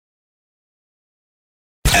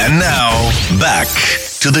And now, back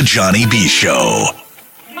to the Johnny B. Show.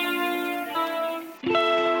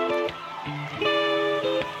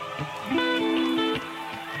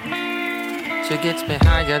 She gets me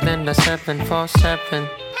higher than the 747.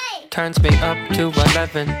 Turns me up to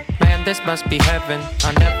 11. Man, this must be heaven.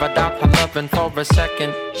 I never doubt her loving for a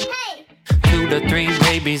second. 2 to 3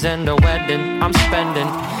 babies and a wedding. I'm spending.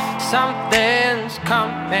 Something's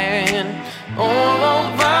coming all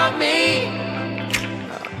over me.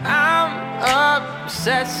 I'm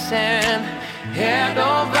obsessing head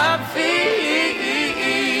over feet.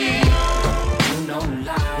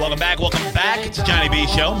 Welcome back. It's the Johnny B.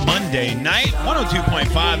 Show, Monday night,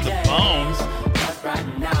 102.5 The Bones.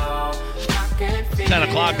 10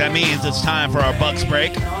 o'clock, that means it's time for our Bucks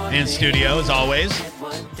break. In studio, as always,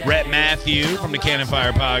 Rhett Matthew from the Cannon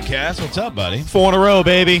Fire Podcast. What's up, buddy? 4 in a row,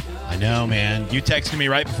 baby. I know, man. You texted me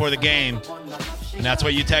right before the game, and that's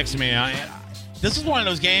what you texted me. This is one of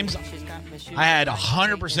those games I had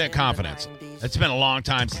 100% confidence. It's been a long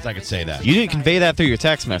time since I could say that. You didn't convey that through your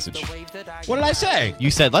text message. What did I say? You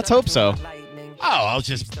said, let's hope so. Oh, I was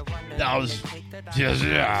just. I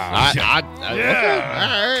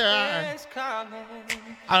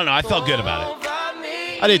don't know. I felt good about it.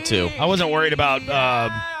 I did too. I wasn't worried about,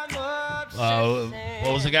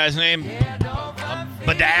 what was the guy's name?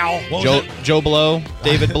 Badal. What was it? Joe Blow,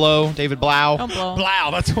 David Blow, David Blau. Blau,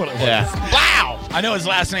 that's what it was. Yeah. Blau! I know his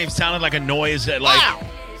last name sounded like a noise that, like. Blau!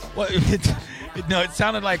 What? No, it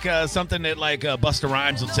sounded like something that, like, Busta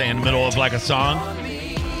Rhymes would say in the middle of, like, a song.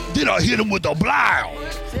 Did I hit him with a Blau?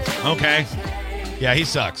 Okay. Yeah, he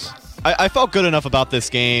sucks. I felt good enough about this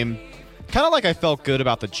game. Kind of like I felt good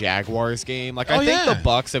about the Jaguars game. Like, I think the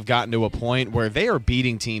Bucks have gotten to a point where they are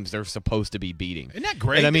beating teams they're supposed to be beating. Isn't that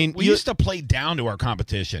great? And, I mean, we used to play down to our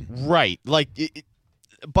competition. Right. Like,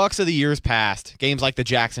 Bucks of the years past, games like the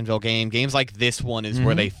Jacksonville game, games like this one is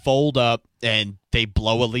where they fold up and they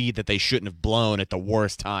blow a lead that they shouldn't have blown at the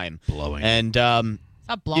worst time. And,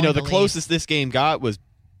 the closest this game got was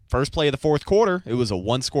first play of the fourth quarter. It was a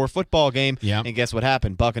one-score football game. Yeah. And guess what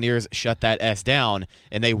happened? Buccaneers shut that S down,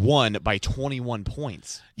 and they won by 21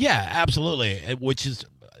 points. Yeah, absolutely. Which is,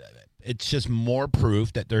 it's just more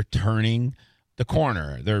proof that they're turning the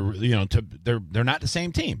corner. They're not the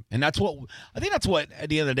same team, and that's what I think. That's what at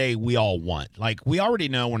the end of the day we all want. Like, we already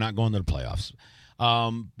know we're not going to the playoffs,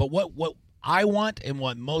 but what I want and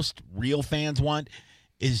what most real fans want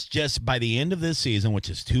is just by the end of this season, which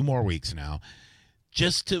is 2 more weeks now,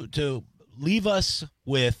 just to leave us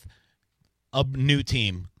with a new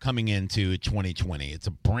team coming into 2020. It's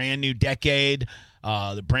a brand new decade,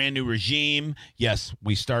 the brand new regime. Yes,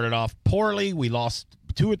 we started off poorly. We lost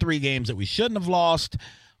 2 or 3 games that we shouldn't have lost.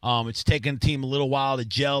 It's taken the team a little while to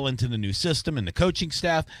gel into the new system and the coaching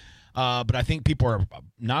staff. But I think people are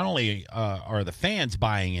not only are the fans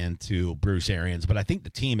buying into Bruce Arians, but I think the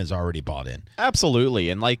team has already bought in. Absolutely.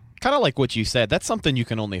 And kind of like what you said, that's something you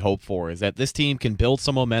can only hope for, is that this team can build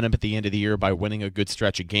some momentum at the end of the year by winning a good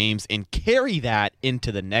stretch of games and carry that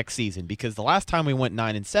into the next season. Because the last time we went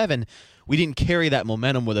 9-7, we didn't carry that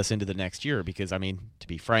momentum with us into the next year because, I mean, to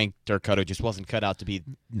be frank, Dirk Koetter just wasn't cut out to be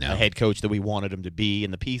the head coach that we wanted him to be,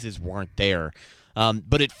 and the pieces weren't there.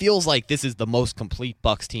 But it feels like this is the most complete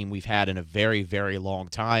Bucks team we've had in a very, very long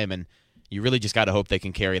time, and you really just got to hope they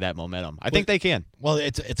can carry that momentum. I think they can. Well,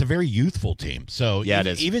 it's a very youthful team. So yeah, it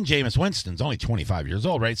is. Even Jameis Winston's only 25 years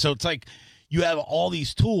old, right? So it's like you have all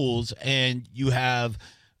these tools, and you have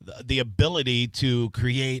the ability to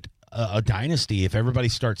create a dynasty if everybody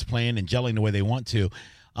starts playing and gelling the way they want to.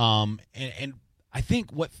 And I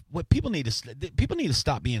think what people need to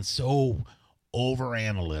stop being so over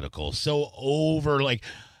analytical, like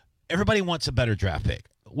everybody wants a better draft pick,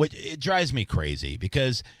 which it drives me crazy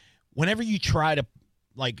because whenever you try to,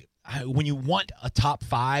 like, when you want a top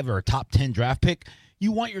 5 or a top 10 draft pick,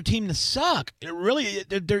 you want your team to suck. It really,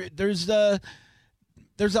 there's a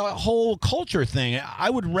whole culture thing. I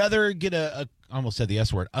would rather get I almost said the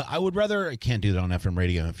S word. I would rather, I can't do that on FM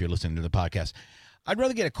radio if you're listening to the podcast. I'd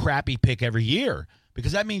rather get a crappy pick every year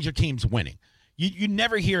because that means your team's winning. You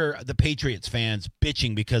never hear the Patriots fans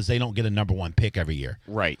bitching because they don't get a number 1 pick every year.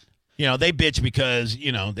 Right. They bitch because,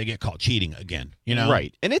 they get caught cheating again,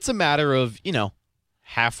 Right. And it's a matter of,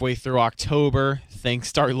 halfway through October, things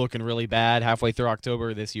start looking really bad. Halfway through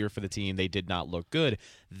October this year for the team, they did not look good.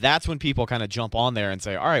 That's when people kind of jump on there and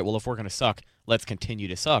say, all right, well, if we're going to suck, let's continue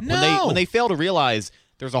to suck. No. When they fail to realize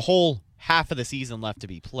there's a whole half of the season left to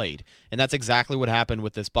be played. And that's exactly what happened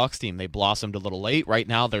with this Bucks team. They blossomed a little late. Right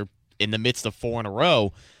now, they're in the midst of 4 in a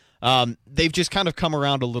row. They've just kind of come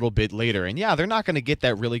around a little bit later. And yeah, they're not going to get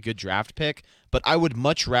that really good draft pick, but I would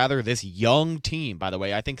much rather this young team, by the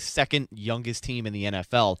way, I think second youngest team in the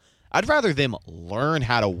NFL, I'd rather them learn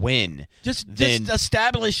how to win. Just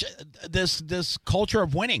establish this culture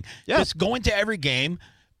of winning. Yeah. Just go into every game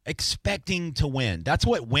expecting to win. That's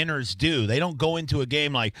what winners do. They don't go into a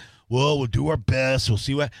game like, well, we'll do our best. We'll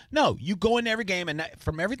see what. No, you go into every game, and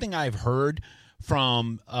from everything I've heard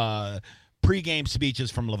from pregame speeches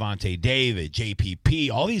from Levante David, JPP,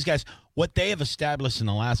 all these guys, what they have established in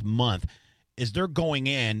the last month is they're going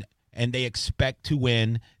in and they expect to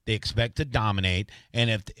win. They expect to dominate, and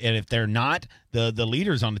if they're not, the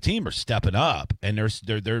leaders on the team are stepping up, and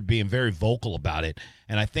they're being very vocal about it.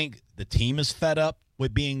 And I think the team is fed up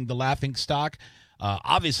with being the laughing stock.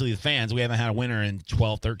 Obviously, the fans, we haven't had a winner in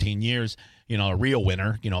 12, 13 years, a real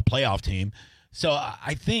winner, a playoff team. So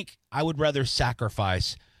I think I would rather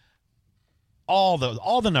sacrifice all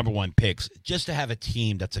the number one picks just to have a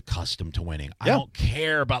team that's accustomed to winning. I don't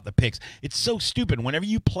care about the picks. It's so stupid. Whenever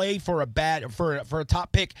you play for a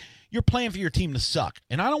top pick, you're playing for your team to suck.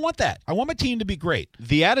 And I don't want that. I want my team to be great.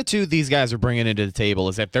 The attitude these guys are bringing into the table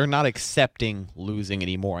is that they're not accepting losing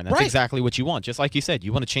anymore. And that's exactly what you want. Just like you said,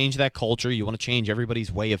 you want to change that culture. You want to change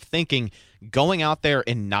everybody's way of thinking. Going out there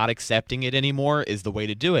and not accepting it anymore is the way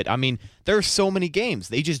to do it. I mean, there are so many games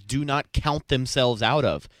they just do not count themselves out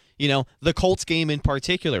of. The Colts game in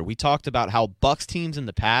particular, we talked about how Bucs teams in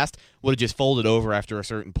the past would have just folded over after a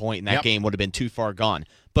certain point, and that game would have been too far gone.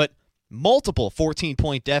 But multiple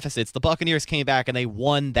 14-point deficits, the Buccaneers came back and they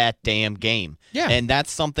won that damn game. Yeah. And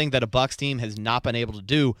that's something that a Bucs team has not been able to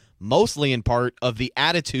do, mostly in part of the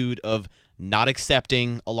attitude of not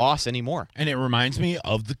accepting a loss anymore. And it reminds me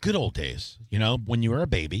of the good old days, when you were a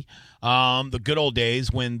baby. The good old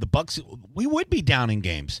days when the Bucs, we would be down in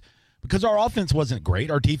games. Because our offense wasn't great.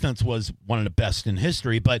 Our defense was one of the best in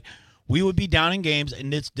history, but we would be down in games,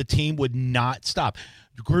 and the team would not stop.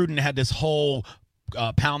 Gruden had this whole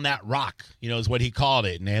pound that rock, is what he called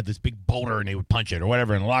it, and they had this big boulder, and they would punch it or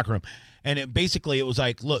whatever in the locker room. And it was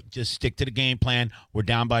like, look, just stick to the game plan. We're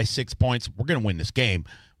down by 6 points. We're going to win this game.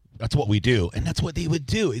 That's what we do, and that's what they would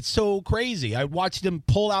do. It's so crazy. I watched them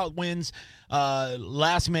pull out wins,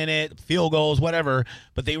 last minute, field goals, whatever,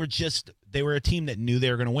 but they were a team that knew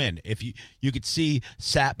they were going to win. If you could see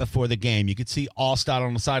Sapp before the game, you could see Allstott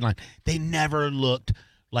on the sideline. They never looked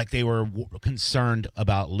like they were concerned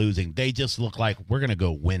about losing. They just looked like, we're going to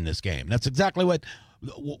go win this game. That's exactly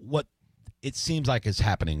what it seems like is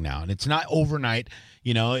happening now, and it's not overnight.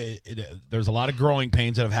 There's a lot of growing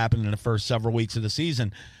pains that have happened in the first several weeks of the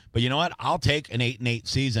season. But you know what? I'll take an 8-8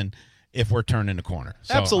 season if we're turning the corner.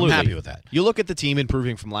 So absolutely. I'm happy with that. You look at the team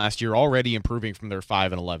improving from last year, already improving from their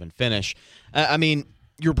 5-11 finish.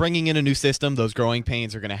 You're bringing in a new system. Those growing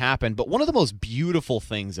pains are going to happen. But one of the most beautiful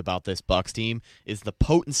things about this Bucs team is the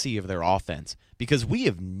potency of their offense, because we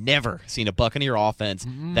have never seen a Buccaneer offense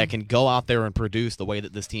that can go out there and produce the way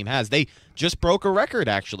that this team has. They just broke a record,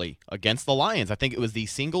 actually, against the Lions. I think it was the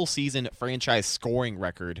single-season franchise scoring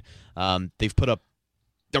record. They've put up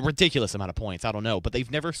a ridiculous amount of points. I don't know, but they've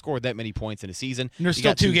never scored that many points in a season. And there's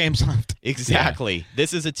still 2 games left. Exactly. Yeah.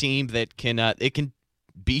 This is a team that can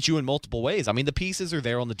beat you in multiple ways. I mean, the pieces are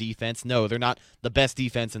there on the defense. No, they're not the best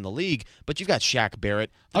defense in the league, but you've got Shaq Barrett.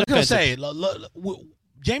 I was going to say,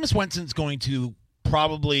 Jameis Winston's going to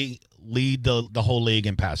probably lead the whole league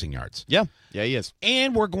in passing yards. Yeah, he is.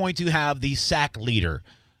 And we're going to have the sack leader.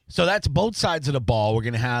 So that's both sides of the ball. We're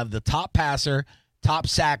going to have the top passer, top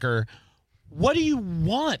sacker. What do you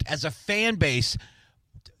want as a fan base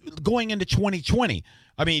going into 2020?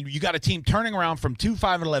 I mean, you got a team turning around from 2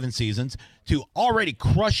 5-11 seasons to already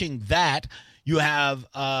crushing that. You have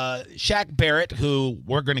Shaq Barrett, who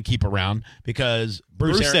we're going to keep around because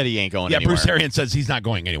Bruce said he ain't going anywhere. Bruce Arians says he's not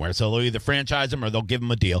going anywhere. So they'll either franchise him or they'll give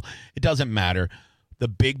him a deal. It doesn't matter. The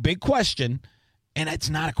big question, and it's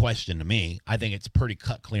not a question to me, I think it's pretty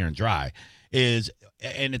cut, clear, and dry,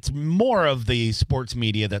 and it's more of the sports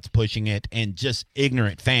media that's pushing it and just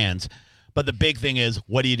ignorant fans. But the big thing is,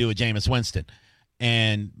 what do you do with Jameis Winston?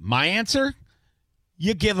 And my answer,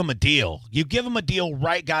 you give him a deal. You give him a deal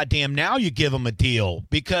right goddamn now. You give him a deal,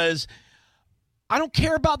 because I don't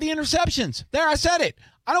care about the interceptions. There, I said it.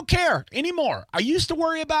 I don't care anymore. I used to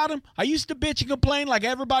worry about him. I used to bitch and complain like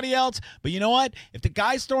everybody else. But you know what? If the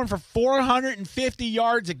guy's throwing for 450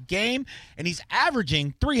 yards a game and he's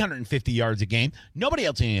averaging 350 yards a game, nobody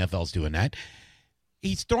else in the NFL is doing that.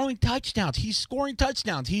 He's throwing touchdowns. He's scoring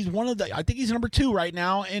touchdowns. He's I think he's number 2 right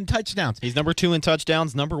now in touchdowns. He's number 2 in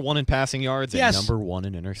touchdowns, number 1 in passing yards, and number 1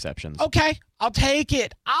 in interceptions. Okay, I'll take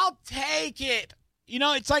it. You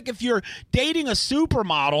know, it's like if you're dating a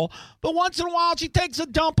supermodel, but once in a while she takes a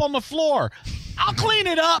dump on the floor. I'll clean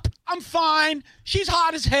it up. I'm fine. She's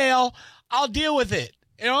hot as hell. I'll deal with it.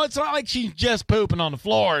 You know, it's not like she's just pooping on the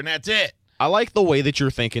floor and that's it. I like the way that you're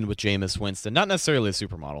thinking with Jameis Winston. Not necessarily a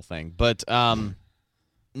supermodel thing, but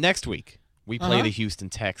next week we play the Houston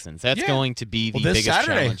Texans. That's going to be the biggest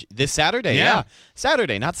challenge. This Saturday, yeah.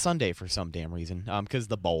 Saturday, not Sunday for some damn reason, because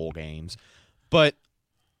the bowl games. But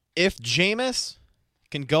if Jameis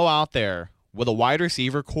can go out there with a wide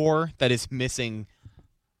receiver core that is missing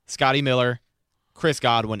Scotty Miller, Chris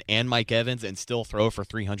Godwin, and Mike Evans and still throw for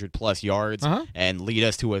 300-plus yards and lead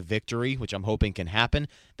us to a victory, which I'm hoping can happen,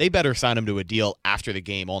 they better sign him to a deal after the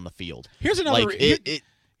game on the field. Here's another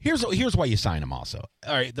Here's why you sign him also.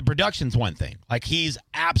 All right, the production's one thing. Like, he's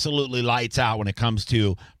absolutely lights out when it comes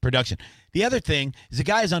to production. The other thing is the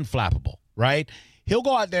guy is unflappable, right? He'll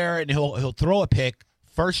go out there and he'll throw a pick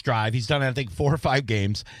first drive. He's done, I think, 4 or 5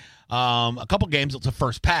 games. A couple games, it's a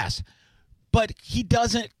first pass. But he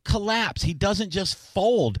doesn't collapse. He doesn't just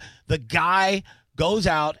fold. The guy goes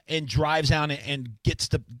out and drives down and gets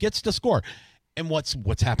the score. And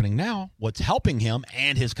what's happening now, what's helping him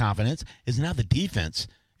and his confidence is now the defense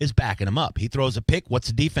is backing him up. He throws a pick. What's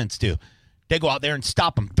the defense do? They go out there and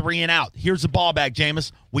stop him. 3 and out. Here's the ball back,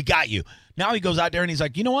 Jameis. We got you. Now he goes out there and he's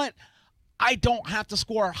like, you know what? I don't have to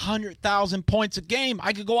score 100,000 points a game.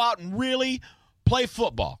 I could go out and really play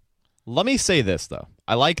football. Let me say this, though.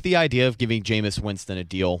 I like the idea of giving Jameis Winston a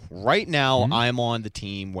deal. Right now, I'm on the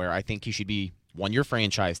team where I think he should be 1-year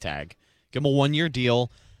franchise tag. Give him a 1-year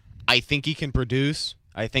deal. I think he can produce.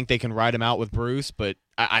 I think they can ride him out with Bruce, but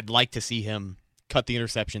I'd like to see him cut the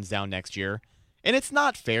interceptions down next year. And it's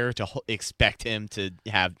not fair to expect him to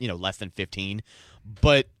have, less than 15.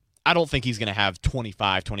 But I don't think he's going to have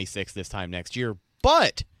 25, 26 this time next year.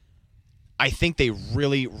 But I think they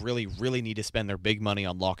really, really, really need to spend their big money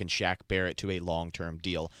on locking Shaq Barrett to a long-term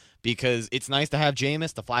deal, because it's nice to have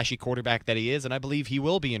Jameis, the flashy quarterback that he is, and I believe he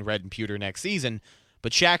will be in red and pewter next season.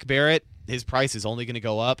 But Shaq Barrett, his price is only going to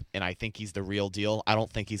go up, and I think he's the real deal. I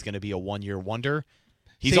don't think he's going to be a 1-year wonder.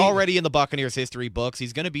 He's already in the Buccaneers history books.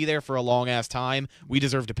 He's going to be there for a long-ass time. We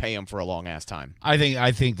deserve to pay him for a long-ass time.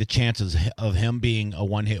 I think the chances of him being a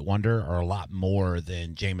one-hit wonder are a lot more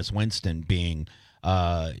than Jameis Winston being,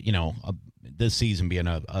 this season being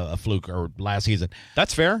a fluke, or last season.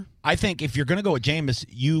 That's fair. I think if you're going to go with Jameis,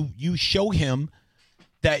 you show him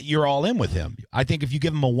that you're all in with him. I think if you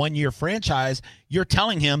give him a 1-year franchise, you're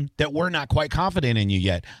telling him that we're not quite confident in you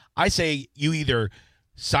yet. I say you either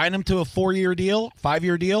sign him to a 4-year deal,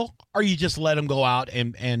 5-year deal, or you just let him go out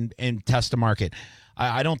and test the market.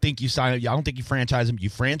 I don't think you sign him. I don't think you franchise him. You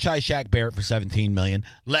franchise Shaq Barrett for $17 million.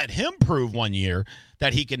 Let him prove 1 year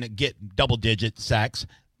that he can get double-digit sacks.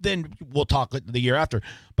 Then we'll talk the year after.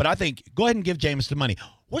 But I think go ahead and give Jameis the money.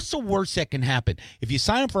 What's the worst that can happen? If you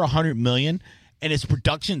sign him for $100 million and his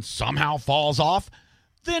production somehow falls off,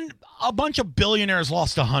 then a bunch of billionaires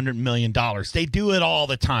lost $100 million. They do it all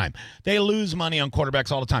the time. They lose money on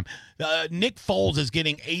quarterbacks all the time. Nick Foles is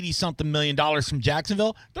getting $80-something million from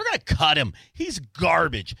Jacksonville. They're going to cut him. He's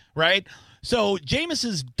garbage, right? So Jameis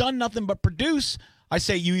has done nothing but produce. I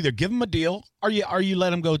say you either give him a deal or you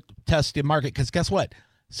let him go test the market, because guess what?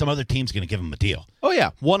 Some other team's going to give him a deal. Oh,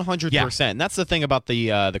 yeah, 100%. Yeah. And that's the thing about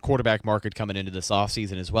the quarterback market coming into this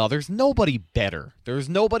offseason as well. There's nobody better. There's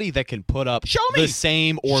nobody that can put up the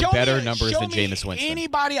same or better numbers than Jameis Winston.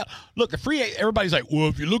 Anybody else. Look, everybody's like, well,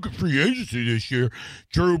 if you look at free agency this year,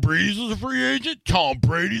 Drew Brees is a free agent, Tom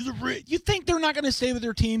Brady's a free agent. You think they're not going to stay with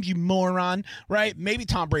their teams, you moron, right? Maybe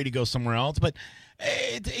Tom Brady goes somewhere else, but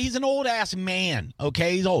he's an old-ass man,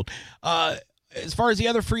 okay? He's old. As far as the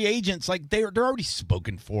other free agents, like they're already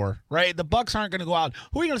spoken for, right? The Bucs aren't going to go out.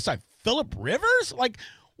 Who are you going to sign? Phillip Rivers? Like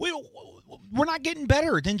we're not getting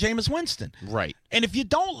better than Jameis Winston, right? And if you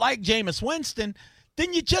don't like Jameis Winston,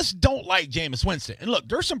 then you just don't like Jameis Winston. And look,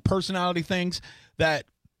 there's some personality things that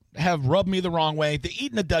have rubbed me the wrong way. The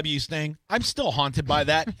eating the W's thing, I'm still haunted by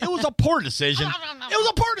that. It was a poor decision. It was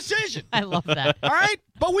a poor decision. I love that. All right?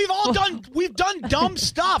 But we've done dumb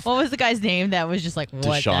stuff. What was the guy's name that was just like, what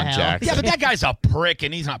Deshaun the hell? Jackson. Yeah, but that guy's a prick,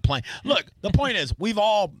 and he's not playing. Look, the point is, we've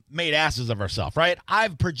all made asses of ourselves, right?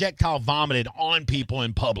 I've projectile vomited on people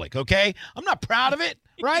in public, okay? I'm not proud of it,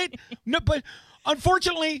 right? No, but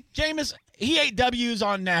unfortunately, Jameis, he ate W's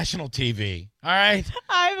on national TV, all right?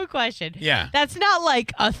 I have a question. Yeah. That's not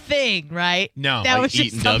like a thing, right? No. That like was just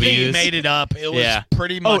eating something. W's. He made it up. It was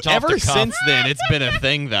pretty much off ever the cuff. since then, it's been a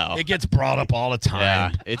thing, though. It gets brought up all the time.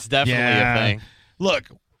 Yeah, it's definitely a thing. Look,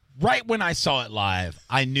 right when I saw it live,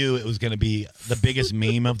 I knew it was going to be the biggest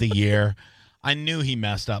meme of the year. I knew he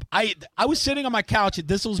messed up. I was sitting on my couch.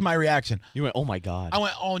 This was my reaction. You went, oh my God. I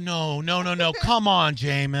went, oh, no. Come on,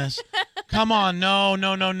 Jameis. Come on. No.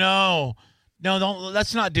 No, don't.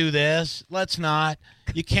 Let's not do this. Let's not.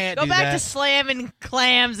 You can't Go do back that. to slamming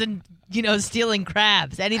clams and, stealing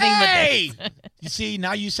crabs. Anything Hey! but this. You see,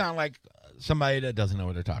 now you sound like somebody that doesn't know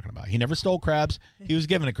what they're talking about. He never stole crabs. He was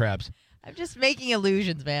given to crabs. I'm just making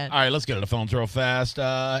illusions, man. All right, let's get to the phones real fast.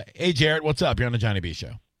 Hey, Jarrett, what's up? You're on the Johnny B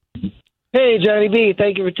Show. Hey, Johnny B.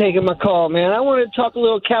 Thank you for taking my call, man. I want to talk a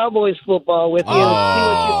little Cowboys football with you and see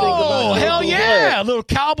what you think about Oh, hell Jason yeah. Garrett. A little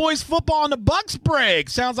Cowboys football on the Bucks break.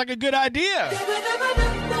 Sounds like a good idea.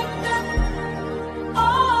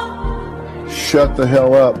 Shut the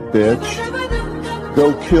hell up, bitch.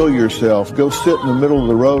 Go kill yourself. Go sit in the middle of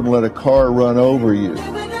the road and let a car run over you.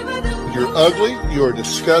 You're ugly. You're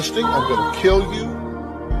disgusting. I'm going to kill you.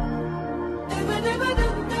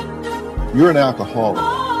 You're an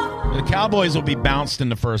alcoholic. The Cowboys will be bounced in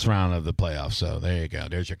the first round of the playoffs. So there you go.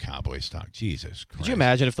 There's your Cowboys talk. Jesus Christ. Could you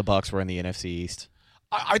imagine if the Bucks were in the NFC East?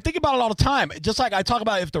 I think about it all the time. Just like I talk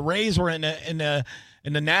about if the Rays were in the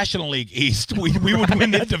National League East, we would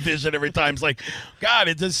win that division every time. It's like, God,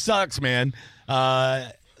 it just sucks, man.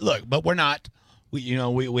 Look, but we're not.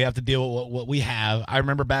 We have to deal with what we have. I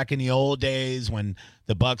remember back in the old days when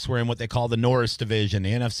the Bucks were in what they call the Norris division,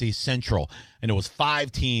 the NFC Central, and it was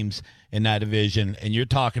 5 teams in that division. And you're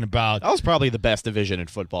talking about That was probably the best division in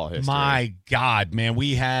football history. my God, man,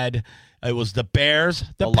 it was the Bears,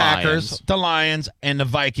 the The Packers, Lions. the Lions, and the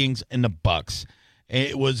Vikings and the Bucks.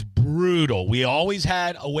 It was brutal. We always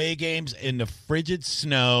had away games in the frigid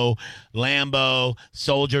snow, Lambeau,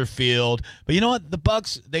 Soldier Field. But you know what? The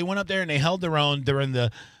Bucks, they went up there and they held their own during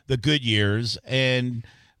the good years, and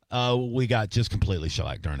we got just completely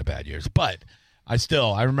shellacked during the bad years. But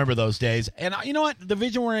I remember those days. And you know what? The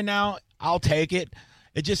division we're in now, I'll take it.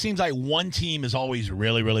 It just seems like one team is always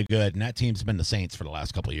really, really good, and that team's been the Saints for the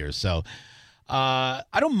last couple of years. So I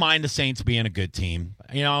don't mind the Saints being a good team.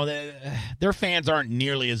 Their fans aren't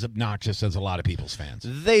nearly as obnoxious as a lot of people's fans.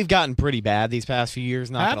 They've gotten pretty bad these past few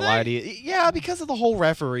years, not Have going to lie to you. Yeah, because of the whole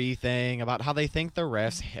referee thing, about how they think the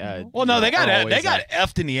refs Well, no, they got are always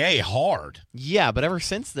effed in the A hard. Yeah, but ever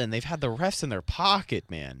since then, they've had the refs in their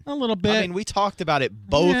pocket, man. A little bit. I mean, we talked about it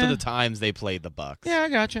both Yeah. of the times they played the Bucks. Yeah, I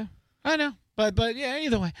gotcha. I know. But yeah,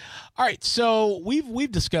 either way. All right, so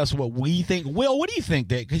we've discussed what we think. Will, what do you think,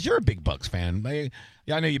 Dick? Because you're a big Bucks fan. I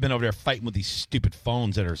know you've been over there fighting with these stupid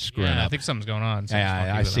phones that are screwing Yeah, up. I think something's going on.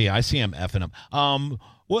 Yeah, I see. I see him effing them.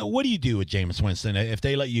 What do you do with Jameis Winston if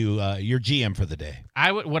they let you your GM for the day?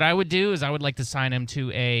 What I would do is I would like to sign him to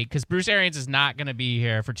because Bruce Arians is not going to be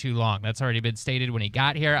here for too long. That's already been stated when he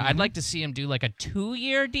got here. I'd like to see him do like a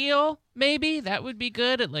 2-year deal, maybe. That would be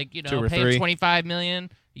good. At 2 or pay him 3. $25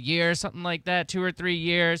 million a year, something like that. 2 or 3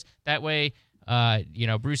 years. That way,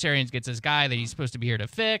 Bruce Arians gets his guy that he's supposed to be here to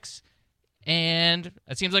fix, and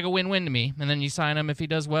it seems like a win-win to me. And then you sign him if he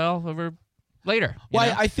does well over later.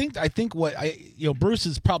 Well, I think what Bruce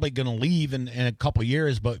is probably going to leave in a couple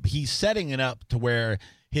years, but he's setting it up to where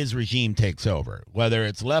his regime takes over, whether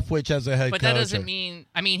it's Leftwich as a head coach. But that doesn't mean.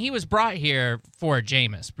 I mean, he was brought here for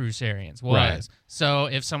Jameis. Bruce Arians was. Right. So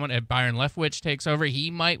if Byron Leftwich takes over, he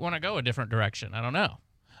might want to go a different direction. I don't know.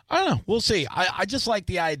 We'll see. I just like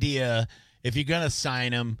the idea. If you're going to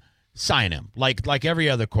sign him, like every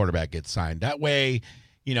other quarterback gets signed. That way,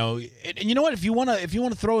 and you know what? If you want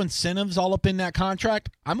to throw incentives all up in that contract,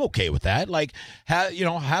 I'm okay with that. Like,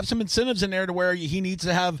 have some incentives in there to where he needs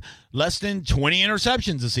to have less than 20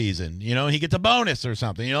 interceptions a season. He gets a bonus or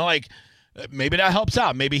something. Maybe that helps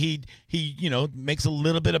out. Maybe he makes a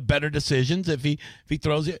little bit of better decisions if he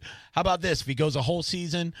throws it. How about this? If he goes a whole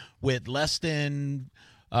season with less than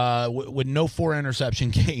with no 4 interception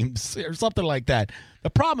games or something like that. The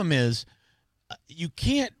problem is you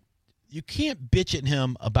can't bitch at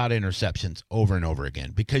him about interceptions over and over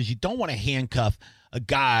again because you don't want to handcuff a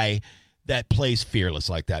guy that plays fearless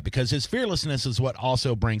like that, because his fearlessness is what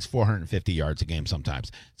also brings 450 yards a game sometimes.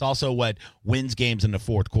 It's also what wins games in the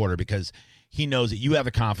fourth quarter because he knows that you have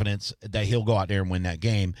the confidence that he'll go out there and win that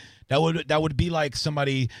game. That would be like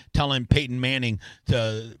somebody telling Peyton Manning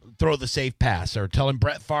to throw the safe pass or telling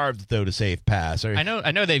Brett Favre to throw the safe pass. Or, I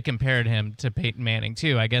know they've compared him to Peyton Manning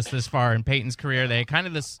too. I guess this far in Peyton's career, they kind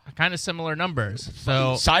of similar numbers.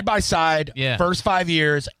 So side by side, Yeah. first 5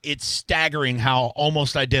 years, it's staggering how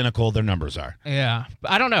almost identical their numbers are. yeah,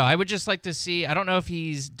 but I don't know. I would just like to see. I don't know if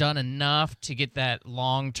he's done enough to get that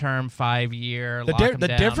long-term 5-year.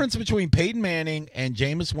 The difference between Peyton Manning and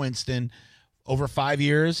Jameis Winston over 5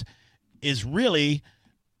 years is really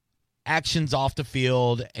actions off the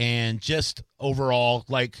field and just overall,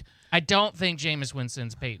 like, I don't think Jameis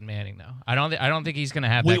Winston's Peyton Manning, though. I don't think he's going to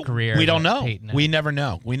have that career. We don't that know. Peyton had. We never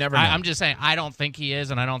know. We never know. I'm just saying, I don't think he is,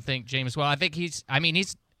 and I don't think Jameis will. I think he's. I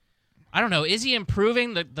don't know. Is he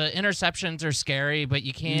improving? The interceptions are scary, but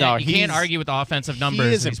you can't argue with the offensive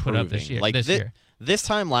numbers he's put up this year. This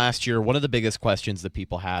time last year, one of the biggest questions that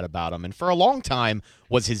people had about him, and for a long time,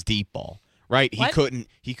 was his deep ball. Right, he couldn't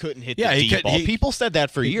hit the deep ball. People said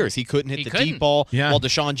that for years. He couldn't hit the deep ball. Yeah. While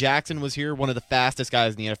Deshaun Jackson was here, one of the fastest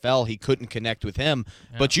guys in the NFL, he couldn't connect with him.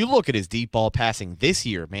 Yeah. But you look at his deep ball passing this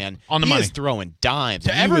year, man. On the he money. is throwing dimes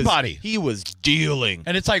to everybody. He was dealing,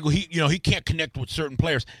 and it's like he can't connect with certain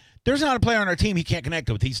players. There's not a player on our team he can't connect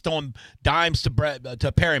with. He's throwing dimes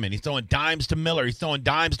to Perryman. He's throwing dimes to Miller. He's throwing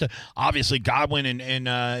dimes to, obviously, Godwin and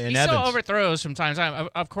Evans. He still overthrows from time to time.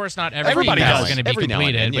 Of course, not everybody does. is going to be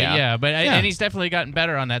completed. And he's definitely gotten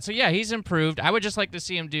better on that. So, yeah, he's improved. I would just like to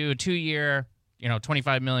see him do a 2-year,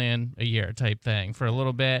 $25 million a year type thing for a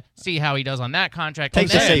little bit. See how he does on that contract. Take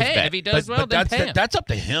the safe bet. If he does then pay him. That's up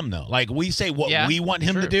to him, though. Like, we say what we want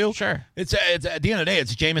him to do. Sure. It's at the end of the day,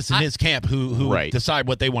 it's Jameis and his camp who decide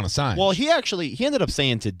what they want to sign. Well, he ended up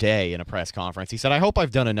saying today in a press conference, he said, I hope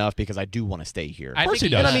I've done enough because I do want to stay here. Of course he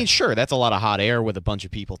does. And I mean, sure, that's a lot of hot air with a bunch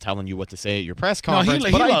of people telling you what to say at your press conference.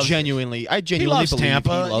 I genuinely believe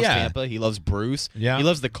Tampa. He loves Tampa. He loves Bruce. Yeah. He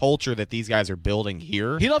loves the culture that these guys are building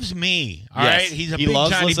here. He loves me. All right. He's a big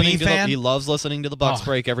Johnny B fan. He loves listening to the Bucks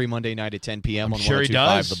Break every Monday night at 10 p.m. on sure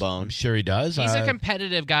 102.5 The Bone. I'm sure he does. He's a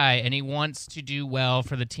competitive guy, and he wants to do well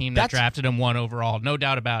for the team that drafted him 1 overall. No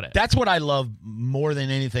doubt about it. That's what I love more than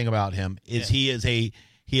anything about him is he is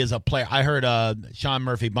a player. I heard Sean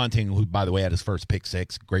Murphy Bunting, who by the way had his first pick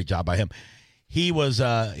 6. Great job by him.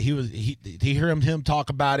 To hear him talk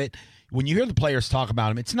about it. When you hear the players talk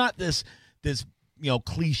about him, it's not this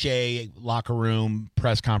cliche locker room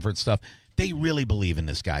press conference stuff. They really believe in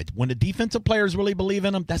this guy. When the defensive players really believe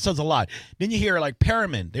in him, that says a lot. Then you hear like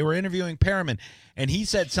Perriman. They were interviewing Perriman, and he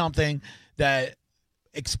said something that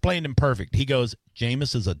explained him perfect. He goes,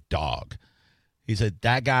 Jameis is a dog. He said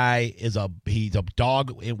that guy he's a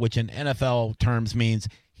dog, which in NFL terms means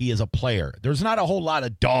he is a player. There's not a whole lot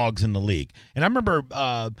of dogs in the league. And I remember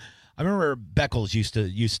Beckles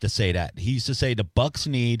used to say that. He used to say the Bucks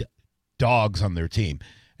need dogs on their team.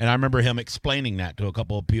 And I remember him explaining that to a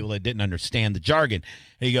couple of people that didn't understand the jargon.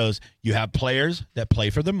 And he goes, you have players that play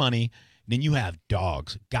for the money, then you have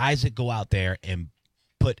dogs, guys that go out there and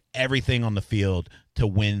put everything on the field to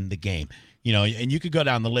win the game. And you could go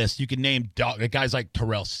down the list. You could name guys like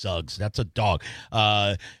Terrell Suggs. That's a dog.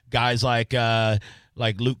 Guys like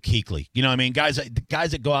Luke Kuechly. You know what I mean? Guys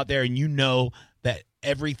that go out there and that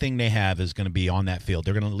everything they have is going to be on that field.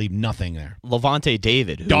 They're going to leave nothing there. Levante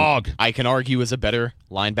David, who dog. I can argue is a better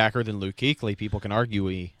linebacker than Luke Kuechly. People can argue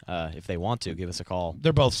if they want to. Give us a call.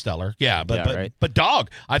 They're both stellar. Yeah, but dog.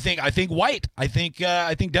 I think White. I think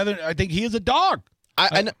Devin. I think he is a dog.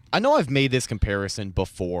 I know I've made this comparison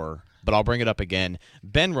before, but I'll bring it up again.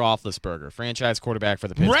 Ben Roethlisberger, franchise quarterback for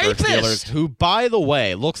the Pittsburgh Steelers, who, by the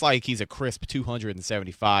way, looks like he's a crisp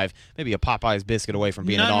 275, maybe a Popeye's biscuit away from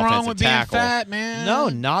being an offensive wrong with tackle. Being fat, man. No,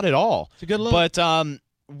 not at all. It's a good look. But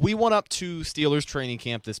we went up to Steelers training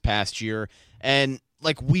camp this past year, and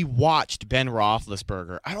we watched Ben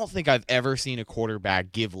Roethlisberger. I don't think I've ever seen a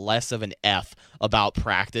quarterback give less of an F about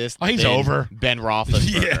practice. Oh, he's than over. Ben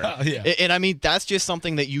Roethlisberger. Yeah. And I mean, that's just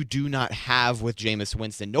something that you do not have with Jameis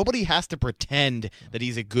Winston. Nobody has to pretend that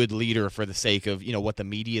he's a good leader for the sake of, what the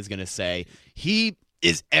media is going to say. He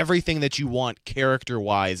is everything that you want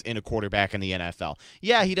character-wise in a quarterback in the NFL.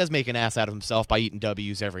 Yeah, he does make an ass out of himself by eating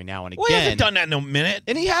W's every now and again. Well, he hasn't done that in a minute.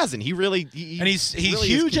 And he hasn't. He really and he's really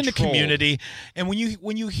huge in the community. And when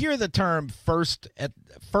you hear the term first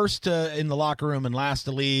in the locker room and last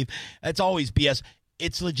to leave, it's always BS.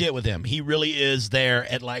 It's legit with him. He really is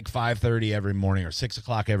there at 5:30 every morning or 6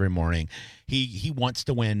 o'clock every morning. He wants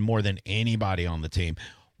to win more than anybody on the team.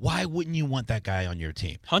 Why wouldn't you want that guy on your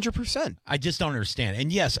team? 100%. I just don't understand.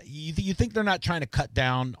 And yes, you think they're not trying to cut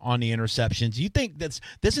down on the interceptions. You think that's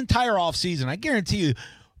this entire offseason, I guarantee you,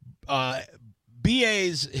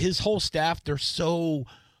 his whole staff, they're so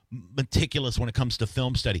meticulous when it comes to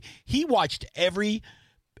film study. He watched every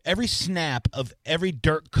snap of every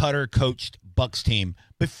Dirk Cutter coached Bucks team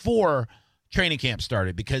before training camp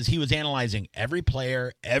started because he was analyzing every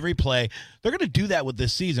player, every play. They're going to do that with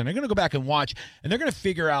this season. They're going to go back and watch, and they're going to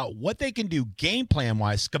figure out what they can do game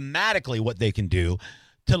plan-wise, schematically what they can do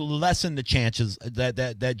to lessen the chances that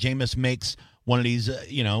Jameis makes one of these,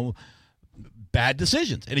 bad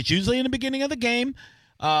decisions. And it's usually in the beginning of the game.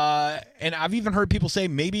 And I've even heard people say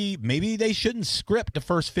maybe they shouldn't script the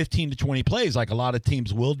first 15 to 20 plays like a lot of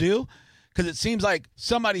teams will do because it seems like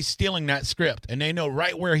somebody's stealing that script and they know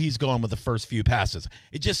right where he's going with the first few passes.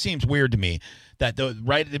 It just seems weird to me that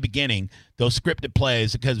right at the beginning, those scripted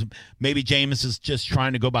plays, because maybe Jameis is just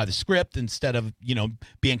trying to go by the script instead of,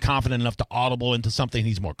 being confident enough to audible into something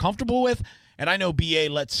he's more comfortable with. And I know BA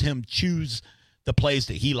lets him choose the plays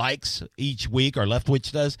that he likes each week, or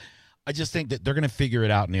Leftwich does. I just think that they're going to figure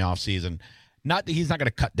it out in the offseason. Not that he's not going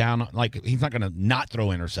to cut down, he's not going to not throw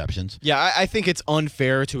interceptions. Yeah, I think it's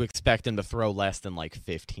unfair to expect him to throw less than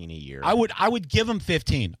 15 a year. I would give him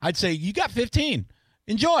 15. I'd say, you got 15.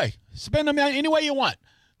 Enjoy. Spend them any way you want.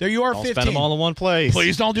 There you are, Don't 15. spend them all in one place.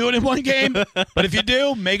 Please don't do it in one game. But if you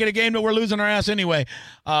do, make it a game that we're losing our ass anyway.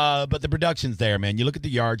 But the production's there, man. You look at the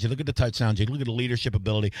yards, you look at the touchdowns, you look at the leadership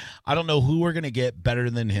ability. I don't know who we're going to get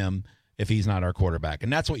better than him if he's not our quarterback.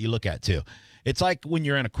 And that's what you look at, too. It's like when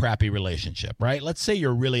you're in a crappy relationship, right? Let's say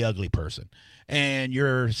you're a really ugly person and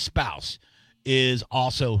your spouse is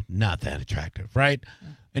also not that attractive, right?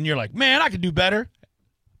 And you're like, man, I could do better.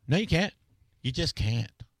 No, you can't. You just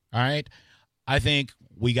can't, all right? I think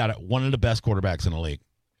we got one of the best quarterbacks in the league.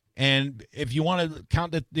 And if you want to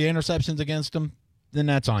count the interceptions against him, then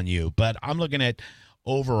that's on you. But I'm looking at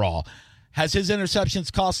overall. Has his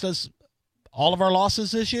interceptions cost us all of our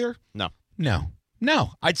losses this year? No.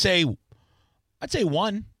 I'd say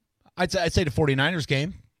one. I'd say the 49ers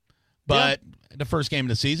game, but the first game of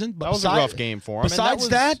the season. But that was a rough game for him. Besides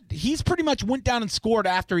that, he's pretty much went down and scored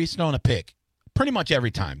after he's thrown a pick, pretty much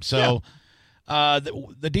every time. So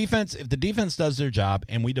the defense, if the defense does their job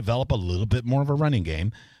and we develop a little bit more of a running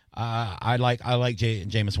game, I like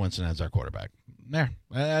Jameis Winston as our quarterback. There,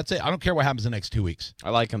 that's it. I don't care what happens the next 2 weeks. I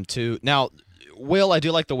like him too. Now, Will, I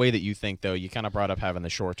do like the way that you think, though. You kind of brought up having the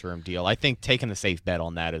short-term deal. I think taking the safe bet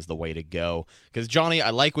on that is the way to go. Because, Johnny, I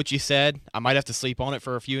like what you said. I might have to sleep on it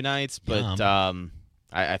for a few nights, but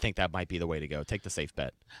I think that might be the way to go. Take the safe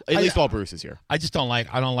bet, at least while Bruce is here. I just don't like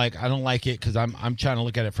it because I'm trying to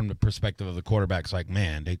look at it from the perspective of the quarterbacks. Like,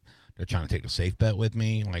 man, they're trying to take a safe bet with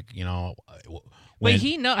me. Like,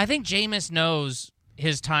 Wait, I think Jameis knows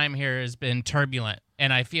his time here has been turbulent.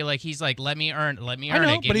 And I feel like he's like, let me earn it. I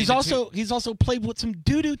know, but he's also played with some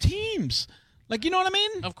doo-doo teams. Like, you know what I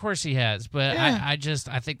mean? Of course he has, but I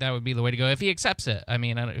think that would be the way to go if he accepts it. I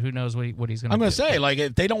mean, who knows what he's going to do. I'm going to say, like,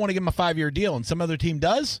 if they don't want to give him a 5-year deal and some other team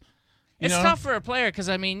does, it's tough for a player because,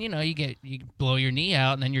 I mean, you blow your knee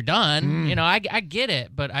out and then you're done. I get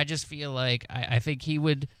it, but I just feel like I think he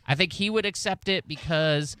would accept it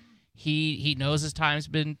because he knows his time's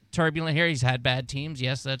been turbulent here. He's had bad teams.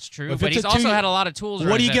 Yes, that's true. But he's also had a lot of tools.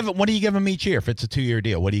 What do you give him each year if it's a 2-year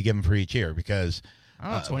deal? What do you give him for each year? Because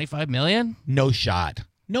 $25 million? No shot.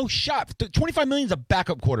 $25 million is a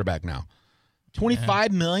backup quarterback now.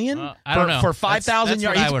 $25 million I don't know. For 5,000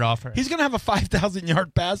 yards. What I would offer. He's going to have a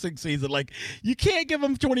 5,000-yard passing season. Like, you can't give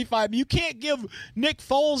him 25. You can't give Nick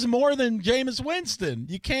Foles more than Jameis Winston.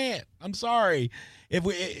 You can't. I'm sorry.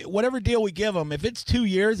 Whatever deal we give him, if it's 2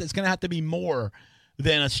 years, it's going to have to be more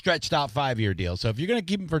than a stretched out 5-year deal. So if you're going to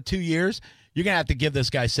keep him for 2 years, you're going to have to give this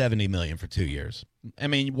guy $70 million for 2 years. I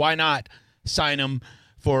mean, why not sign him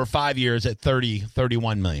for 5 years at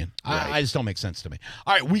 $31 million? Right. I just don't make sense to me.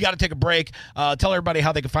 All right, we got to take a break. Tell everybody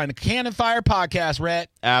how they can find the Cannon Fire podcast,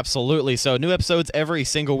 Rhett. Absolutely. So new episodes every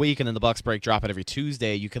single week, and then the Bucks Break drop it every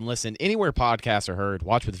Tuesday. You can listen anywhere podcasts are heard.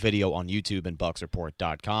 Watch with video on YouTube and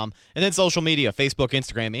BucksReport.com. And then social media, Facebook,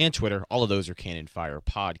 Instagram, and Twitter. All of those are Cannon Fire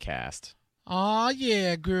Podcast. Aw,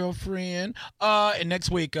 yeah, girlfriend. And next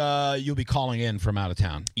week, you'll be calling in from out of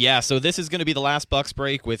town. Yeah, so this is going to be the last Bucks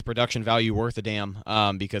Break with production value worth a damn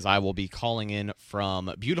because I will be calling in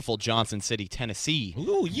from beautiful Johnson City, Tennessee.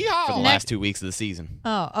 Ooh, yeah. For the last 2 weeks of the season.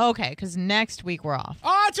 Oh, okay, because next week we're off.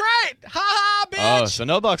 Oh, that's right. Ha-ha, bitch. Oh, so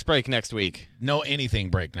no Bucks Break next week. No anything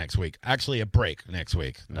break next week. Actually, a break next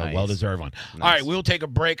week. Nice. A well-deserved one. Nice. All right, we'll take a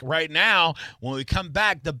break right now. When we come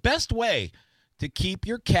back, the best way to keep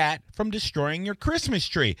your cat from destroying your Christmas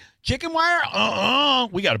tree. Chicken wire?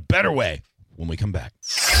 We got a better way when we come back.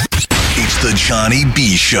 It's the Johnny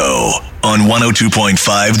B Show on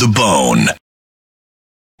 102.5 The Bone.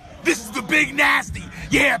 This is the Big Nasty.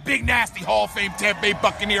 Yeah, Big Nasty, Hall of Fame Tampa Bay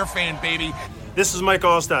Buccaneer fan, baby. This is Mike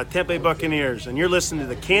Allstott, Tampa Bay Buccaneers, and you're listening to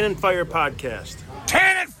the Cannon Fire Podcast.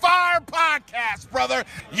 Cannon Fire Podcast, brother.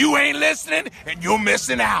 You ain't listening, and you're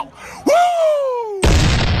missing out. Woo!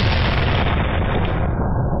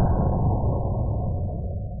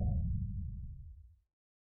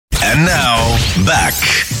 And now, back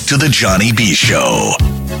to the Johnny B Show.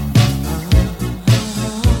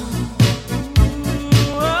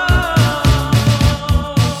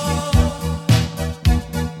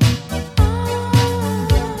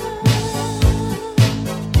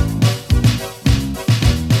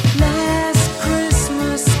 Let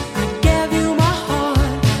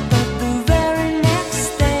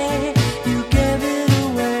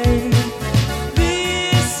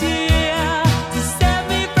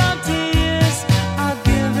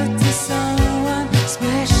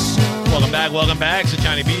Welcome back. It's the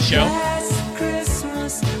Johnny B Show.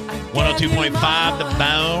 102.5 The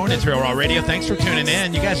Bone. It's Real Raw Radio. Thanks for tuning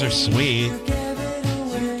in. You guys are sweet.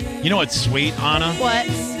 You know what's sweet, Anna? What?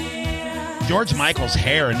 George Michael's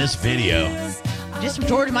hair in this video. Just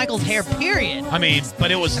George Michael's hair, period. I mean,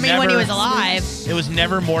 but it was I mean, never... when he was alive. It was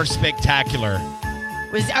never more spectacular.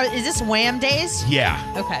 Is this Wham days? Yeah.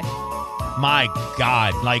 Okay. My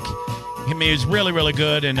God. Like, I mean, it was really, really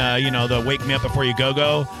good. And, the Wake Me Up Before You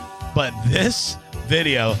Go. But this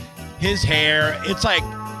video, his hair, it's like...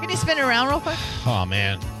 Can you spin it around real quick? Oh,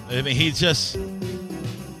 man. I mean, he's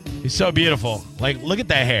so beautiful. Like, look at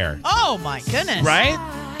that hair. Oh, my goodness. Right?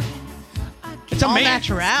 It's all amazing.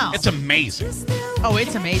 natural. It's amazing. Oh,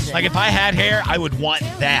 it's amazing. Like, if I had hair, I would want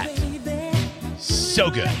that. So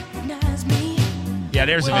good. Yeah,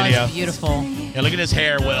 there's a video. It's beautiful. Yeah, look at his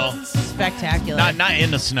hair, Will. Spectacular. Not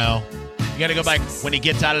in the snow. You got to go back when he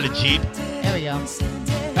gets out of the Jeep. There we go.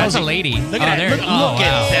 That was a lady. Look at that. Look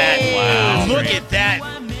at that. Wow. Look at that.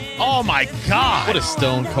 Oh, my God. What a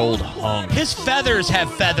stone cold hung. His feathers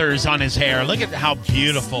have feathers on his hair. Look at how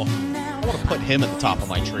beautiful. I want to put him at the top of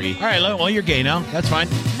my tree. All right, well, you're gay now. That's fine.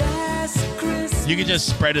 You can just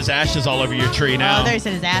spread his ashes all over your tree now. Oh, there he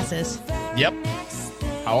said his asses. Yep.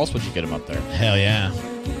 How else would you get him up there? Hell yeah.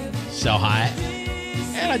 So high.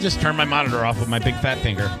 And I just turned my monitor off with my big fat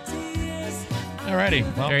finger. Alrighty.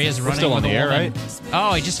 Well, there he is running still on with the a air, woman. right?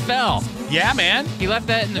 Oh, he just fell. Yeah, man. He left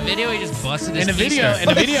that in the video. He just busted his In the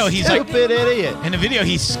keister. video, he's like... Stupid idiot. In the video,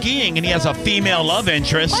 he's skiing, and he has a female love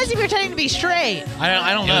interest. Why is he pretending to be straight?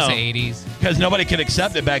 I don't It was know. the 80s. Because nobody could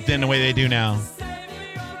accept it back then the way they do now.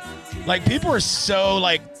 Like, people were so,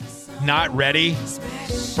 like, not ready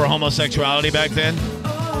for homosexuality back then.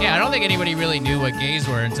 Yeah, I don't think anybody really knew what gays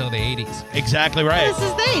were until the 80s. Exactly right. This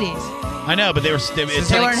is the 80s. I know, but they It's They like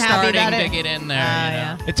weren't happy starting about to it? get in there.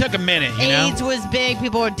 Yeah. It took a minute, you know? AIDS was big.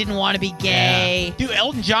 People didn't want to be gay. Dude,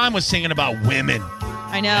 Elton John was singing about women.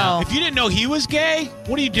 I know. If you didn't know he was gay,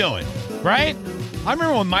 what are you doing? Right? I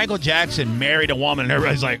remember when Michael Jackson married a woman, and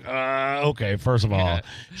everybody's like, okay, first of all,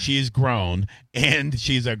 she's grown, and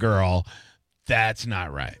she's a girl. That's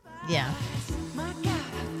not right. Yeah.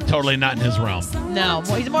 Totally not in his realm. No,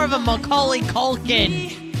 he's more of a Macaulay Culkin,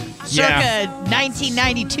 circa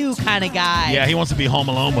 1992 kind of guy. Yeah, he wants to be home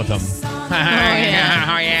alone with them. yeah.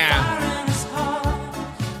 Oh, yeah.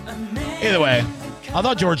 Either way, I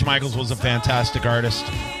thought George Michael was a fantastic artist.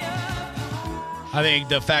 I think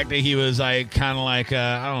the fact that he was like kind of like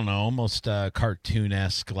I don't know, almost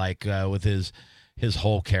cartoon-esque, like with his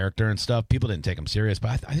whole character and stuff. People didn't take him serious,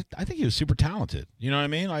 but I think he was super talented. You know what I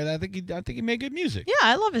mean? Like I think he made good music. Yeah,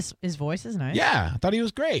 I love his voice. Is nice. Yeah, I thought he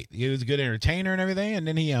was great. He was a good entertainer and everything. And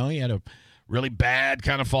then he had a really bad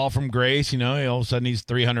kind of fall from grace. All of a sudden he's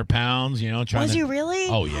 300 pounds. Trying Was to. he really?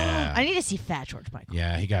 Oh yeah. I need to see Fat George Michael.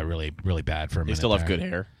 Yeah, he got really, really bad for a minute. He still have there. good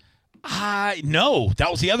hair. No, that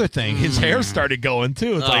was the other thing. His hair started going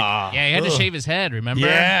too. It's like, Yeah, he had to shave his head, remember?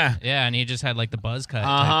 Yeah. Yeah, and he just had like the buzz cut.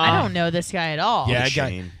 I don't know this guy at all. yeah, What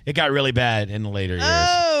a it got really bad in the later years.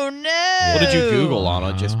 Oh no! What did you Google,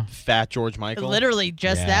 Anna? Just fat George Michael? Literally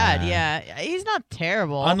just Yeah. that. Yeah, he's not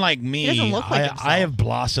terrible. Unlike me, He doesn't look like himself. I have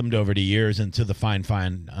blossomed over the years into the fine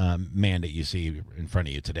man that you see in front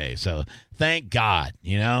of you today. So thank God,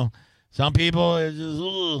 Some people,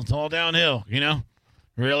 it's all downhill,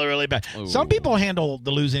 Really, really bad. Ooh. Some people handle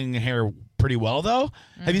the losing hair pretty well, though.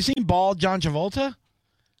 Have you seen bald John Travolta?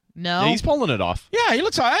 No. Yeah, he's pulling it off. Yeah, he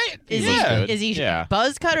looks all right. Is yeah. he Yeah.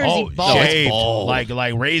 buzz cut or is he Oh, bald? shaved, bald.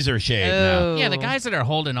 like razor shaved. Oh. now. Yeah, the guys that are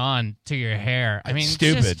holding on to your hair. I mean,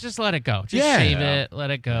 Stupid. Just let it go. Just Yeah. shave Yeah. it.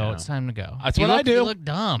 Let it go. Yeah. It's time to go. That's You what I look- do. You look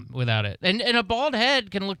dumb without it, and a bald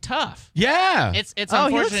head can look tough. Yeah, It's Oh,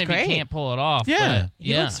 he looks unfortunate if great. you can't pull it off. Yeah. but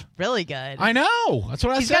He yeah. looks really good. I know. That's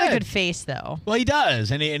what I He's said. got a good face though. Well, he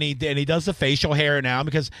does, and he does the facial hair now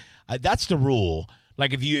because that's the rule.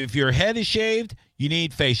 Like if your head is shaved, you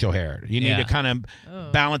need facial hair. You need Yeah. to kind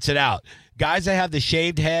of balance it out. Guys that have the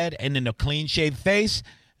shaved head and then the clean shaved face,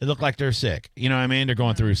 they look like they're sick. You know what I mean? They're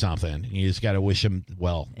going through something. You just got to wish them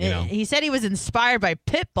well. He said he was inspired by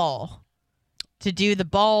Pitbull to do the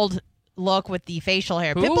bald look with the facial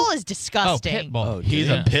hair. Who? Pitbull is Oh, disgusting. Pitbull. He's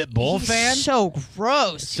Yeah. a pit bull He's fan. so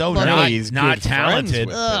gross. So Look, not- he's not good talented. friends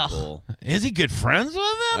with Ugh. Pitbull. Is he good friends with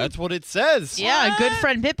him? That's what it says. Yeah, a good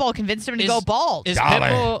friend Pitbull convinced him to go bald. Is Golly.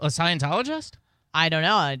 Pitbull a Scientologist? I don't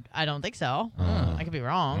know. I don't think so. I could be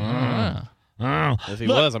wrong. Oh. If he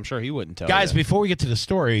Look, was, I'm sure he wouldn't tell guys, you. before we get to the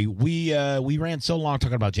story, we ran so long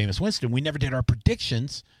talking about Jameis Winston, we never did our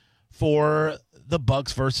predictions for the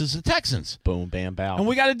Bucs versus the Texans. Boom, bam, bow. And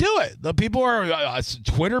we got to do it. The people are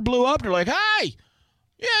Twitter blew up. They're like, "Hey,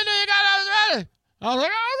 yeah, no, you got us ready." I was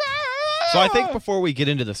like, So I think before we get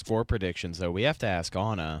into the score predictions, though, we have to ask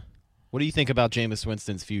Anna, what do you think about Jameis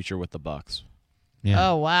Winston's future with the Bucs?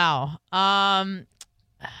 Yeah. Oh, wow.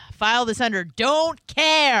 File this under don't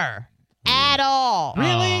care at all.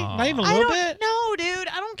 Really? Not even a little bit? No, dude.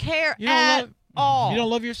 I don't care all. all. You don't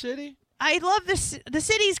love your city? I love this. The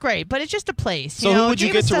city's great, but it's just a place. So who would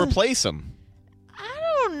you get to replace him?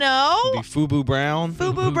 I don't know. Maybe Fubu Brown?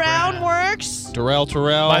 Fubu Brown works. Terrell.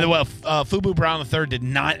 By the way, Fubu Brown III did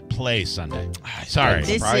not play Sunday. Sorry.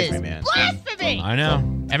 This Surprised is me, man. blasphemy. I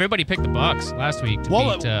know. Everybody picked the Bucs last week to beat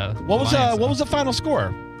What was Lions. the final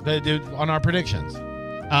score on our predictions?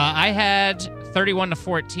 I had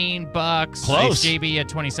 31-14 Bucs. Close. JB had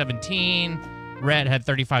 2017. Red had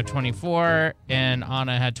 35-24, and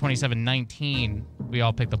Anna had 27-19. We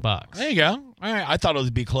all picked the Bucs. There you go. All right. I thought it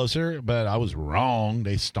would be closer, but I was wrong.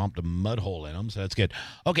 They stomped a mud hole in them, so that's good.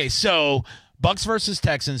 Okay, so Bucs versus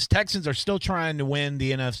Texans. Texans are still trying to win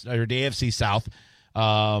the AFC South,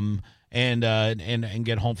 and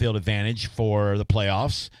get home field advantage for the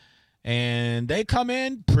playoffs. And they come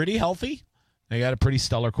in pretty healthy. They got a pretty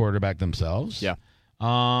stellar quarterback themselves. Yeah.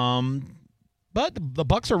 But the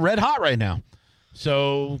Bucs are red hot right now.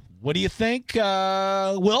 So, what do you think,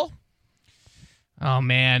 Will? Oh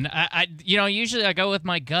man, I usually I go with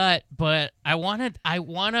my gut, but I want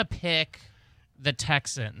to pick the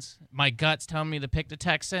Texans. My gut's telling me to pick the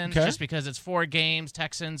Texans just because it's 4 games.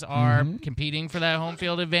 Texans are competing for that home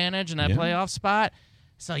field advantage and that playoff spot.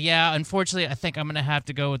 So yeah, unfortunately, I think I'm going to have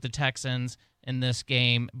to go with the Texans in this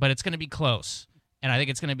game, but it's going to be close, and I think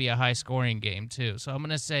it's going to be a high-scoring game too. So I'm going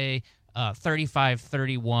to say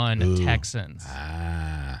 35-31 Texans.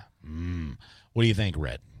 What do you think,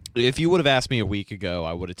 Red? If you would have asked me a week ago,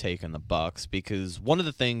 I would have taken the Bucs because one of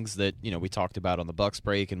the things that we talked about on the Bucs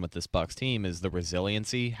break and with this Bucs team is the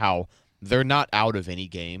resiliency, how they're not out of any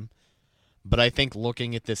game. But I think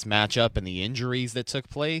looking at this matchup and the injuries that took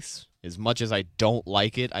place, as much as I don't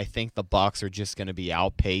like it, I think the Bucs are just going to be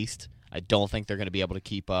outpaced. I don't think they're going to be able to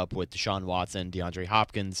keep up with Deshaun Watson, DeAndre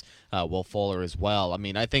Hopkins, Will Fuller as well. I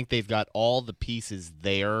mean, I think they've got all the pieces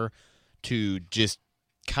there to just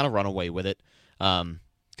kind of run away with it.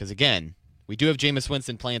 Because, again, we do have Jameis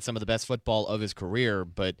Winston playing some of the best football of his career,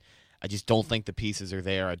 but I just don't think the pieces are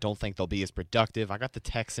there. I don't think they'll be as productive. I got the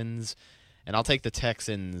Texans, and I'll take the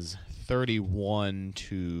Texans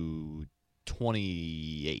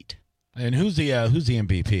 31-28. And who's the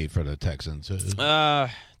MVP for the Texans?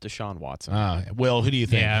 Deshaun Watson. Will, who do you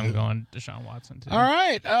think? Yeah, I'm going Deshaun Watson too. All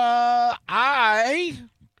right.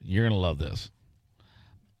 You're gonna love this.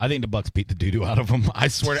 I think the Bucs beat the doo-doo out of them. I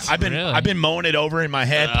swear. I've been mowing it over in my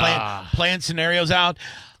head, playing scenarios out.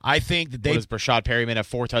 I think that does Brashad Perryman have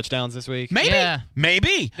 4 touchdowns this week? Maybe. Yeah.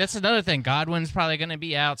 Maybe. That's another thing. Godwin's probably going to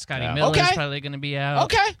be out. Scotty Miller's probably going to be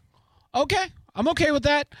out. Okay. I'm okay with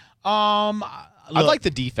that. I'd like the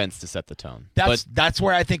defense to set the tone. That's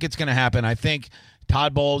where I think it's going to happen. I think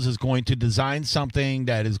Todd Bowles is going to design something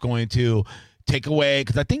that is going to take away,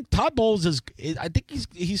 because I think Todd Bowles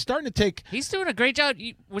he's starting to take. He's doing a great job.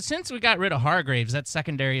 Since we got rid of Hargraves, that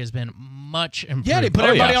secondary has been much improved. Yeah, they put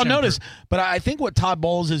everybody on notice. But I think what Todd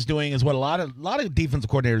Bowles is doing is what a lot of defensive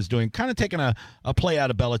coordinators doing, kind of taking a play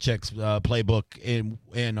out of Belichick's playbook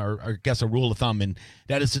or I guess a rule of thumb, and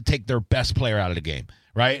that is to take their best player out of the game.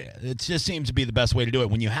 Right? It just seems to be the best way to do it.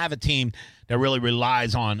 When you have a team that really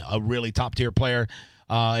relies on a really top-tier player,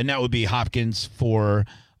 and that would be Hopkins for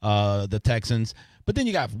the Texans. But then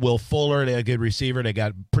you got Will Fuller. They got a good receiver. They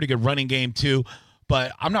got a pretty good running game, too.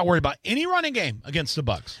 But I'm not worried about any running game against the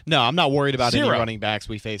Bucs. No, I'm not worried about any running backs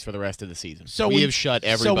we face for the rest of the season. So we have shut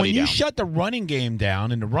everybody down. So when you shut the running game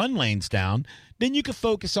down and the run lanes down, then you can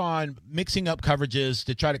focus on mixing up coverages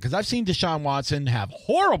to try to – because I've seen Deshaun Watson have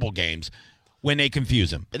horrible games when they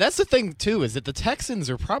confuse him. And that's the thing, too, is that the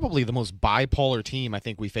Texans are probably the most bipolar team I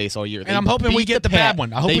think we face all year. And I'm hoping we get the bad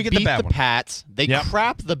one. I hope we get the bad one. They beat the Pats. They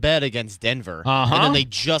crap the bed against Denver. And then they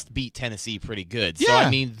just beat Tennessee pretty good. So,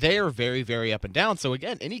 I mean, they're very, very up and down. So,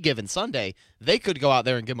 again, any given Sunday, they could go out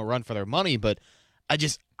there and give them a run for their money. But I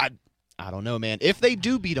don't know, man. If they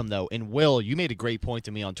do beat them, though, and Will, you made a great point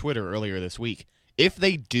to me on Twitter earlier this week. If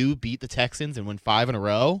they do beat the Texans and win 5 in a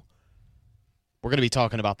row, we're going to be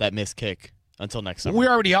talking about that missed kick until next summer. We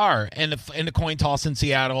already are, and the coin toss in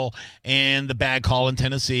Seattle and the bad call in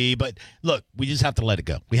Tennessee. But look, we just have to let it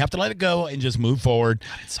go. We have to let it go and just move forward.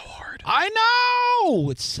 God, it's so hard. I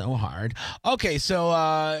know it's so hard. Okay, so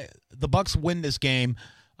the Bucs win this game,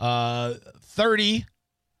 30-17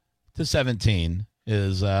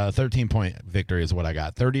 is 13-point victory is what I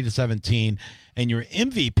got. 30-17, and your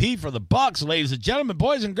MVP for the Bucs, ladies and gentlemen,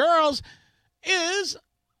 boys and girls, is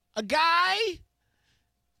a guy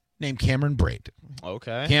named Cameron Brate.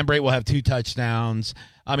 Okay. Cam Brate will have 2 touchdowns.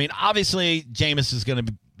 I mean, obviously, Jameis is going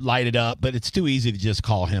to light it up, but it's too easy to just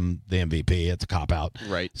call him the MVP. It's a cop-out.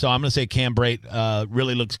 Right. So I'm going to say Cam Brate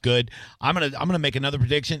really looks good. I'm gonna make another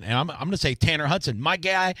prediction, and I'm going to say Tanner Hudson. My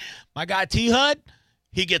guy T-Hud,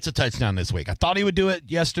 he gets a touchdown this week. I thought he would do it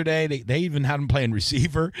yesterday. They even had him playing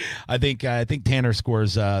receiver. I think Tanner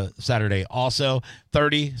scores Saturday also.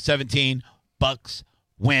 30-17, Bucks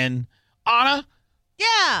win. Anna?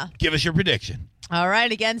 Yeah. Give us your prediction. All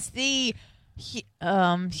right, against the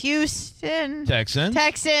Houston Texans.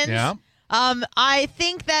 Yeah. I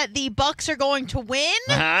think that the Bucks are going to win,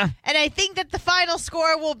 and I think that the final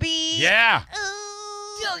score will be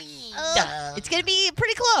it's going to be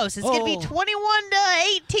pretty close. It's going to be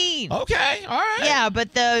 21-18. Okay, all right. Yeah,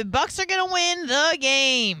 but the Bucks are going to win the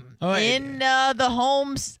game in the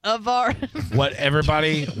homes of our what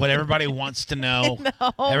everybody wants to know.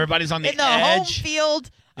 Everybody's on the edge. Home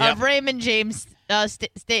field of Raymond James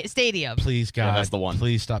Stadium. Please, God, that's the one.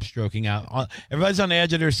 Please stop stroking out. Everybody's on the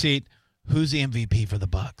edge of their seat. Who's the MVP for the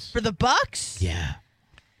Bucks? For the Bucks? Yeah.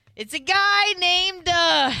 It's a guy named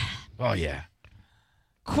oh yeah.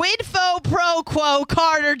 Quid fo pro quo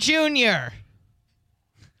Carter Jr.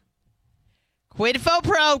 Quid fo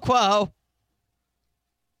pro quo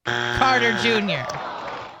Carter Jr.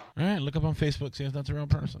 All right, look up on Facebook, see if that's a real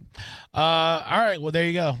person. All right, well, there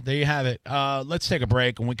you go. There you have it. Let's take a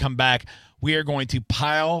break. When we come back, we are going to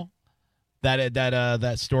pile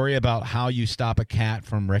that story about how you stop a cat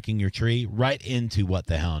from wrecking your tree right into What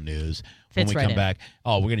the Hell News. When we come back,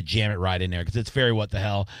 we're going to jam it right in there because it's very what the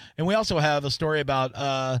hell. And we also have a story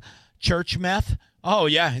about church meth. Oh,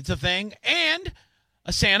 yeah, it's a thing. And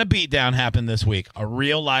a Santa beatdown happened this week, a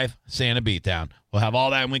real-life Santa beatdown. We'll have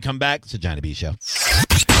all that when we come back. It's the Johnny B. Show.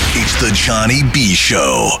 It's the Johnny B.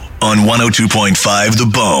 Show on 102.5 The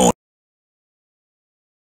Bone.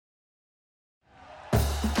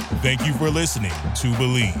 Thank you for listening to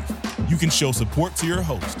Believe. You can show support to your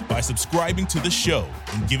host by subscribing to the show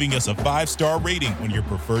and giving us a 5-star rating on your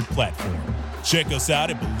preferred platform. Check us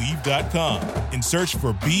out at Believe.com and search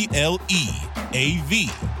for BLEAV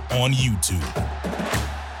on YouTube.